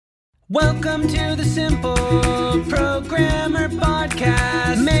Welcome to the Simple Programmer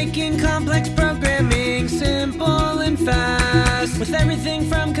Podcast, making complex programming simple and fast, with everything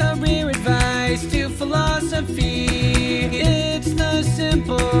from career advice to philosophy. It's the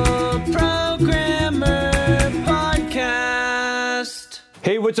Simple Programmer Podcast.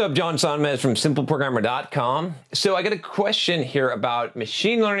 Hey, what's up? John Sonmez from SimpleProgrammer.com. So I got a question here about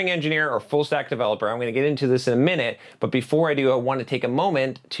machine learning engineer or full stack developer. I'm going to get into this in a minute, but before I do, I want to take a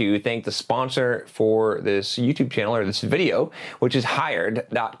moment to thank the sponsor for this YouTube channel or this video, which is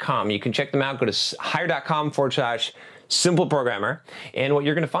Hired.com. You can check them out. Go to Hired.com/Simple Programmer, and what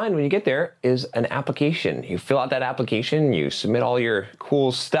you're going to find when you get there is an application. You fill out that application, you submit all your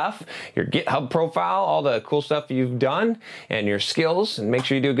cool stuff, your GitHub profile, all the cool stuff you've done, and your skills, and make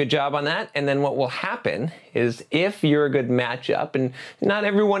sure you do a good job on that. And then what will happen is, if you're a good matchup, and not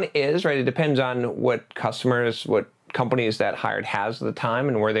everyone is, right? It depends on what customers, what companies that Hired has at the time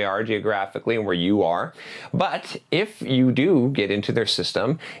and where they are geographically and where you are. But if you do get into their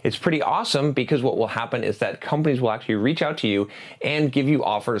system, it's pretty awesome, because what will happen is that companies will actually reach out to you and give you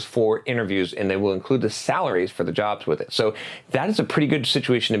offers for interviews, and they will include the salaries for the jobs with it. So that is a pretty good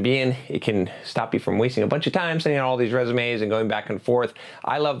situation to be in. It can stop you from wasting a bunch of time sending out all these resumes and going back and forth.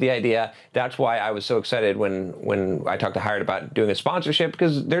 I love the idea. That's why I was so excited when I talked to Hired about doing a sponsorship,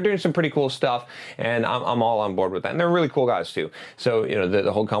 because they're doing some pretty cool stuff, and I'm all on board with that. And they're really cool guys too. So, you know,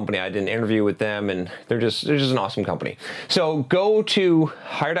 the whole company, I did an interview with them, and they're just an awesome company. So go to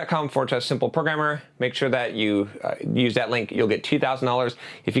Hired.com/Simple Programmer. Make sure that you use that link. You'll get $2,000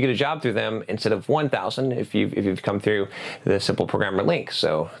 if you get a job through them, instead of $1,000 if you've come through the Simple Programmer link.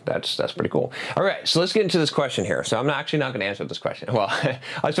 So that's pretty cool. All right, so let's get into this question here. So I'm actually not going to answer this question. Well,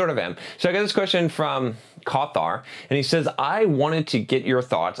 I sort of am. So I got this question from Kothar, and he says, I wanted to get your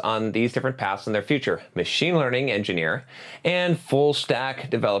thoughts on these different paths in their future: machine learning engineer and full stack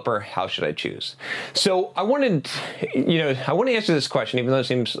developer. How should I choose? So I want to answer this question, even though it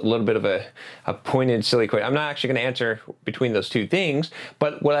seems a little bit of a pointed, silly question. I'm not actually going to answer between those two things,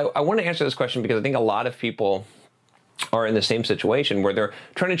 but what I want to answer this question because I think a lot of people are in the same situation where they're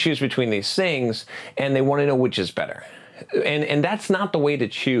trying to choose between these things, and they want to know which is better. And that's not the way to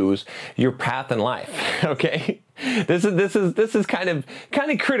choose your path in life, okay? This is kind of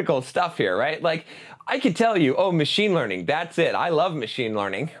critical stuff here, right? Like, I could tell you, oh, machine learning, that's it. I love machine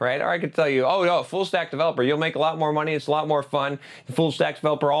learning, right? Or I could tell you, oh no, full stack developer, you'll make a lot more money. It's a lot more fun. Full stack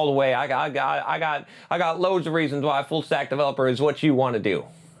developer all the way. I got loads of reasons why full stack developer is what you want to do.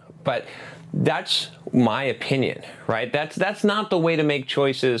 But that's my opinion, right? That's not the way to make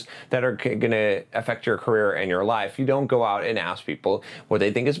choices that are going to affect your career and your life. You don't go out and ask people what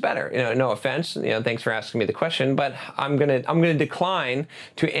they think is better. You know, no offense. You know, thanks for asking me the question, but I'm gonna decline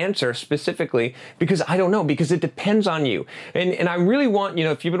to answer specifically, because I don't know, because it depends on you. And I really want, you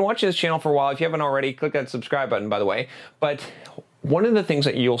know, if you've been watching this channel for a while, if you haven't already, click that subscribe button, by the way. But one of the things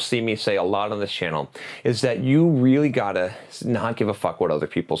that you'll see me say a lot on this channel is that you really gotta not give a fuck what other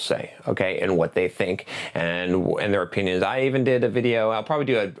people say, okay, and what they think and their opinions. I even did a video, I'll probably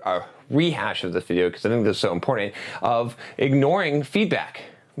do a rehash of this video because I think this is so important, of ignoring feedback.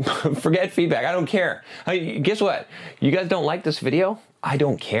 Forget feedback, I don't care. Guess what? You guys don't like this video? I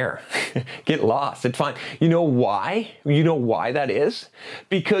don't care. Get lost, it's fine. You know why? You know why that is?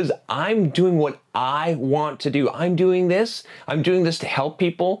 Because I'm doing what I want to do. I'm doing this to help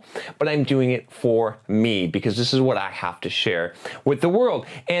people, but I'm doing it for me, because this is what I have to share with the world.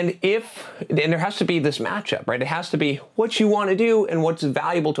 And there has to be this matchup, right? It has to be what you want to do and what's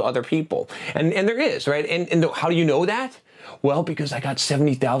valuable to other people. And there is, right? And how do you know that? Well, because I got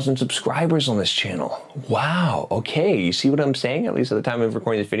 70,000 subscribers on this channel. Wow, okay, you see what I'm saying? At least at the time of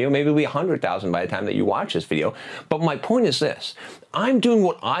recording this video. Maybe it'll be 100,000 by the time that you watch this video. But my point is this: I'm doing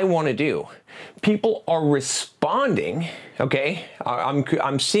what I want to do. People are responding, okay?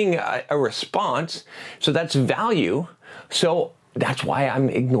 I'm seeing a response, so that's value. So that's why I'm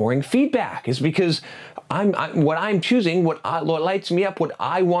ignoring feedback, is because what I'm choosing, what lights me up, what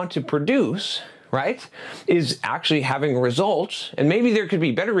I want to produce, right, is actually having results. And maybe there could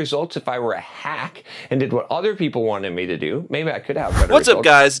be better results if I were a hack and did what other people wanted me to do. Maybe I could have better What's results.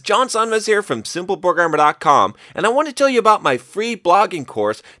 up, guys? John Sonmez here from SimpleProgrammer.com, and I want to tell you about my free blogging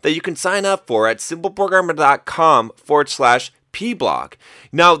course that you can sign up for at SimpleProgrammer.com/pblog.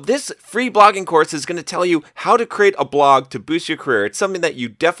 Now, this free blogging course is going to tell you how to create a blog to boost your career. It's something that you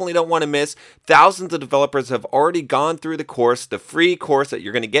definitely don't want to miss. thousands of developers have already gone through the course, the free course that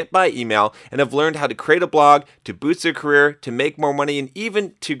you're going to get by email, and have learned how to create a blog, to boost their career, to make more money, and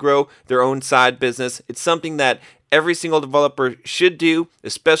even to grow their own side business. It's something that every single developer should do,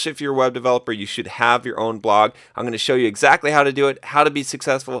 especially if you're a web developer. You should have your own blog. I'm going to show you exactly how to do it, how to be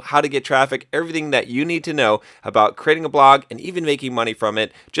successful, how to get traffic, everything that you need to know about creating a blog and even making money from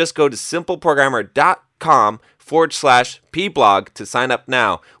it. Just go to simpleprogrammer.com/pblog to sign up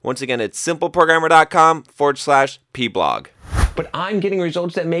now. Once again, it's simpleprogrammer.com/pblog. But I'm getting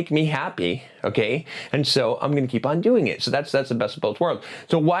results that make me happy, okay? And so I'm going to keep on doing it. So that's the best of both worlds.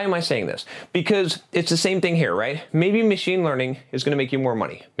 So why am I saying this? Because it's the same thing here, right? Maybe machine learning is going to make you more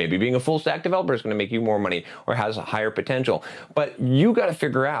money. Maybe being a full stack developer is going to make you more money or has a higher potential. But you got to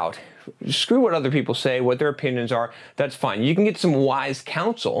figure out, screw what other people say, what their opinions are. That's fine. You can get some wise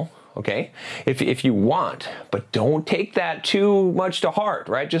counsel, okay, if you want, but don't take that too much to heart,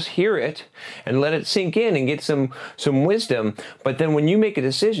 right? Just hear it and let it sink in and get some wisdom. But then when you make a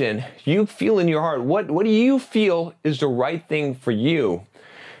decision, you feel in your heart, what do you feel is the right thing for you?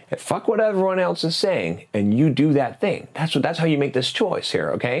 And fuck what everyone else is saying, and you do that thing. That's how you make this choice here,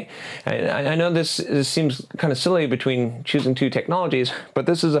 okay? And I know this seems kind of silly between choosing two technologies, but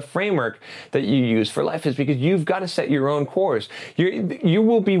this is a framework that you use for life, is because you've got to set your own course. You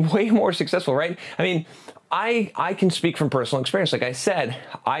will be way more successful, right? I mean, I can speak from personal experience. Like I said,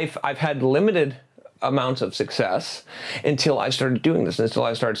 I've had limited amounts of success until I started doing this, until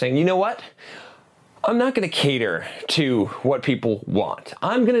I started saying, you know what? I'm not going to cater to what people want.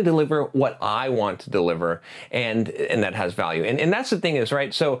 I'm going to deliver what I want to deliver, and that has value. And that's the thing is,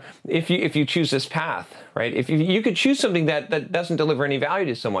 right? So if you choose this path, right? If you could choose something that doesn't deliver any value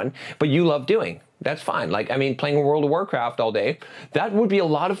to someone, but you love doing, that's fine. Like, I mean, playing World of Warcraft all day, that would be a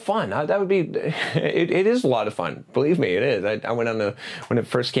lot of fun. That would be, it is a lot of fun. Believe me, it is. I went on when it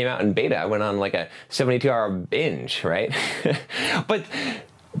first came out in beta, I went on like a 72-hour binge, right?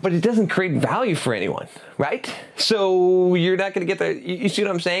 But it doesn't create value for anyone, right? So you're not going to get the. You see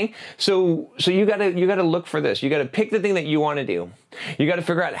what I'm saying? So you gotta look for this. You gotta pick the thing that you want to do. You gotta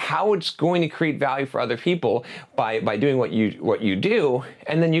figure out how it's going to create value for other people by doing what you do,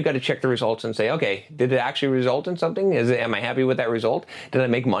 and then you got to check the results and say, okay, did it actually result in something? Am I happy with that result? Did I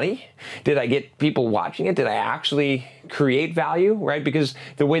make money? Did I get people watching it? Did I actually create value? Right? Because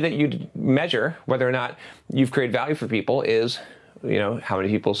the way that you measure whether or not you've created value for people is, you know, how many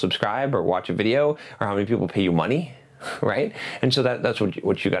people subscribe or watch a video, or how many people pay you money, right? And so that's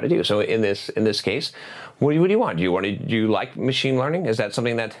what you got to do. So in this case, what do you want? Do you like machine learning? Is that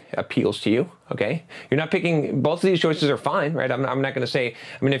something that appeals to you? Okay, you're not picking. Both of these choices are fine, right? I'm not going to say.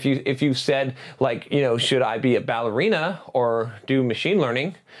 I mean, if you said, like, you know, should I be a ballerina or do machine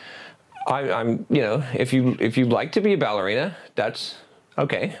learning? I'm you know, if you like to be a ballerina, that's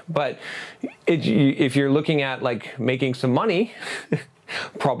okay, but if you're looking at like making some money,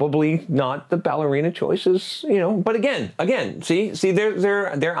 probably not the ballerina choices, you know. But again, see,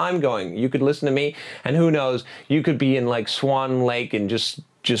 there I'm going. You could listen to me, and who knows, you could be in like Swan Lake and just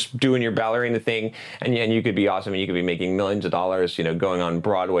doing your ballerina thing, and you could be awesome, and you could be making millions of dollars, you know, going on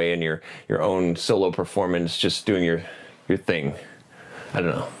Broadway and your own solo performance, just doing your thing. I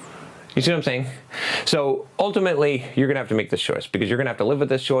don't know. You see what I'm saying? So ultimately, you're going to have to make this choice, because you're going to have to live with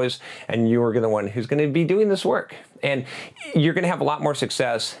this choice, and you're the one who's going to be doing this work. And you're going to have a lot more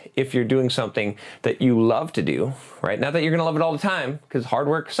success if you're doing something that you love to do, right? Not that you're going to love it all the time, because hard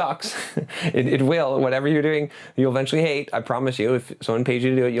work sucks. it will. Whatever you're doing, you'll eventually hate. I promise you. If someone pays you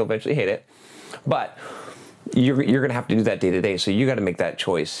to do it, you'll eventually hate it. But you're going to have to do that day to day. So you got to make that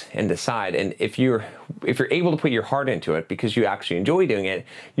choice and decide. And if you're able to put your heart into it because you actually enjoy doing it,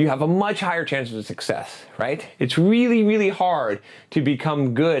 you have a much higher chance of success, right? It's really, really hard to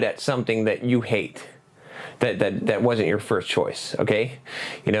become good at something that you hate, that wasn't your first choice, okay?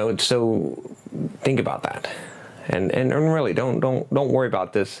 You know, so think about that. And really don't worry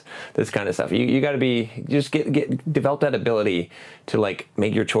about this kind of stuff. You got to develop that ability to like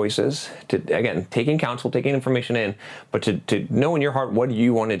make your choices, to, again, taking counsel, taking information in, but to know in your heart what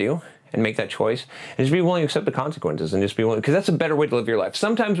you want to do and make that choice, and just be willing to accept the consequences, and just be willing, because that's a better way to live your life.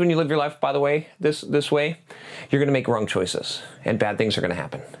 Sometimes when you live your life, by the way, this way, you're going to make wrong choices and bad things are going to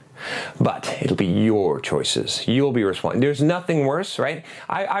happen. But it'll be your choices. You'll be responsible. There's nothing worse, right?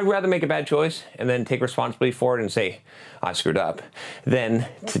 I'd rather make a bad choice and then take responsibility for it and say, I screwed up, than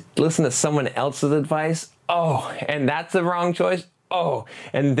to listen to someone else's advice. Oh, and that's the wrong choice. Oh,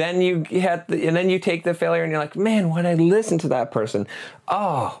 and then you take the failure and you're like, man, why did I listen to that person?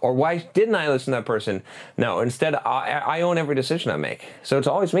 Oh, or why didn't I listen to that person? No, instead, I own every decision I make. So it's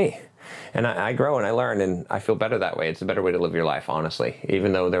always me. And I grow and I learn, and I feel better that way. It's a better way to live your life, honestly,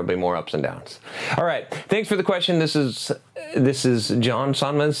 even though there'll be more ups and downs. All right. Thanks for the question. This is John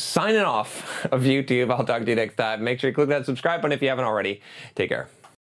Sonmez signing off of YouTube. I'll talk to you next time. Make sure you click that subscribe button if you haven't already. Take care.